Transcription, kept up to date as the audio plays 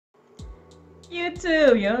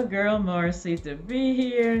YouTube, your girl Marcy to be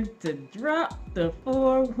here to drop the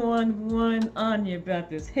 411 on you about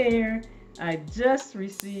this hair I just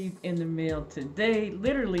received in the mail today.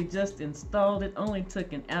 Literally just installed it, only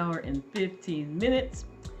took an hour and 15 minutes.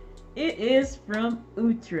 It is from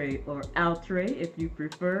Outre, or Outre if you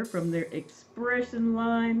prefer, from their X-Pression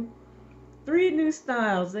line. 3 new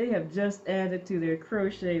styles they have just added to their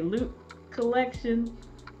crochet loop collection.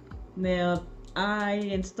 Now, I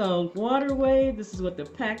installed Water Wave. This is what the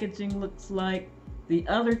packaging looks like. The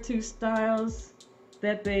other 2 styles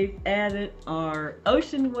that they've added are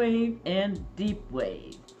Ocean Wave and Deep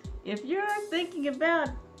Wave. If you're thinking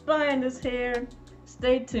about buying this hair,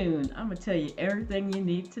 stay tuned. I'm going to tell you everything you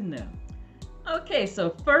need to know. Okay, so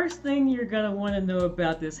first thing you're going to want to know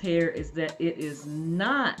about this hair is that it is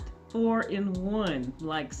not 4-in-1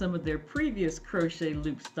 like some of their previous crochet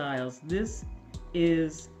loop styles. This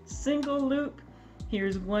is single loop.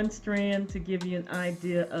 Here's 1 strand to give you an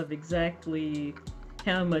idea of exactly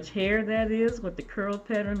how much hair that is, what the curl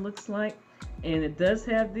pattern looks like. And it does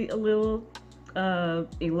have the little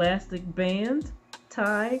elastic band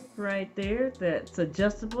tie right there that's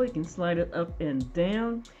adjustable. You can slide it up and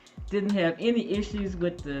down. Didn't have any issues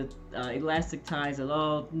with the elastic ties at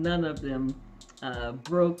all. None of them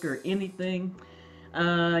broke or anything.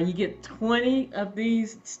 You get 20 of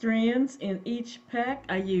these strands in each pack.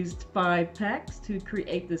 I used 5 packs to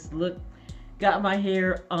create this look. Got my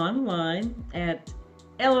hair online at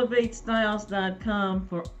elevatestyles.com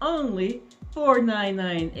for only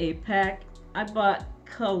 $4.99 a pack. I bought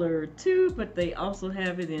color 2, but they also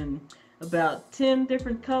have it in about 10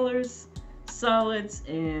 different colors, solids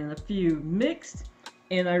and a few mixed.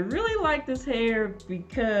 And I really like this hair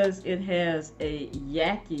because it has a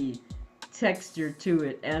yucky texture to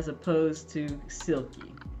it as opposed to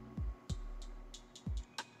silky.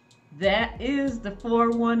 That is the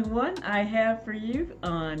 411 I have for you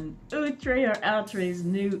on Outre or Outre's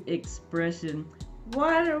new X-Pression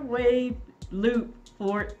Water Wave Loop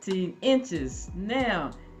 14 inches.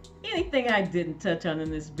 Now, anything I didn't touch on in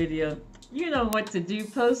this video, you know what to do.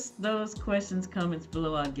 Post those questions, comments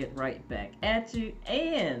below. I'll get right back at you.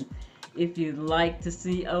 And if you'd like to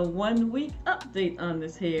see a 1-week update on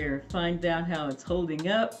this hair, find out how it's holding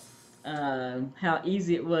up, how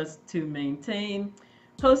easy it was to maintain,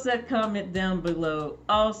 post that comment down below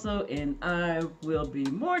also, and I will be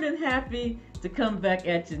more than happy to come back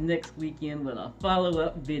at you next weekend with a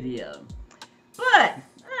follow-up video. But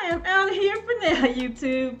I am out of here for now,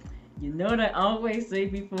 YouTube. You know what I always say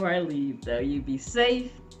before I leave, though. You be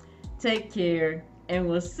safe, take care, and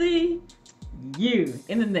we'll see you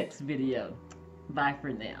in the next video. Bye for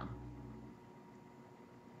now.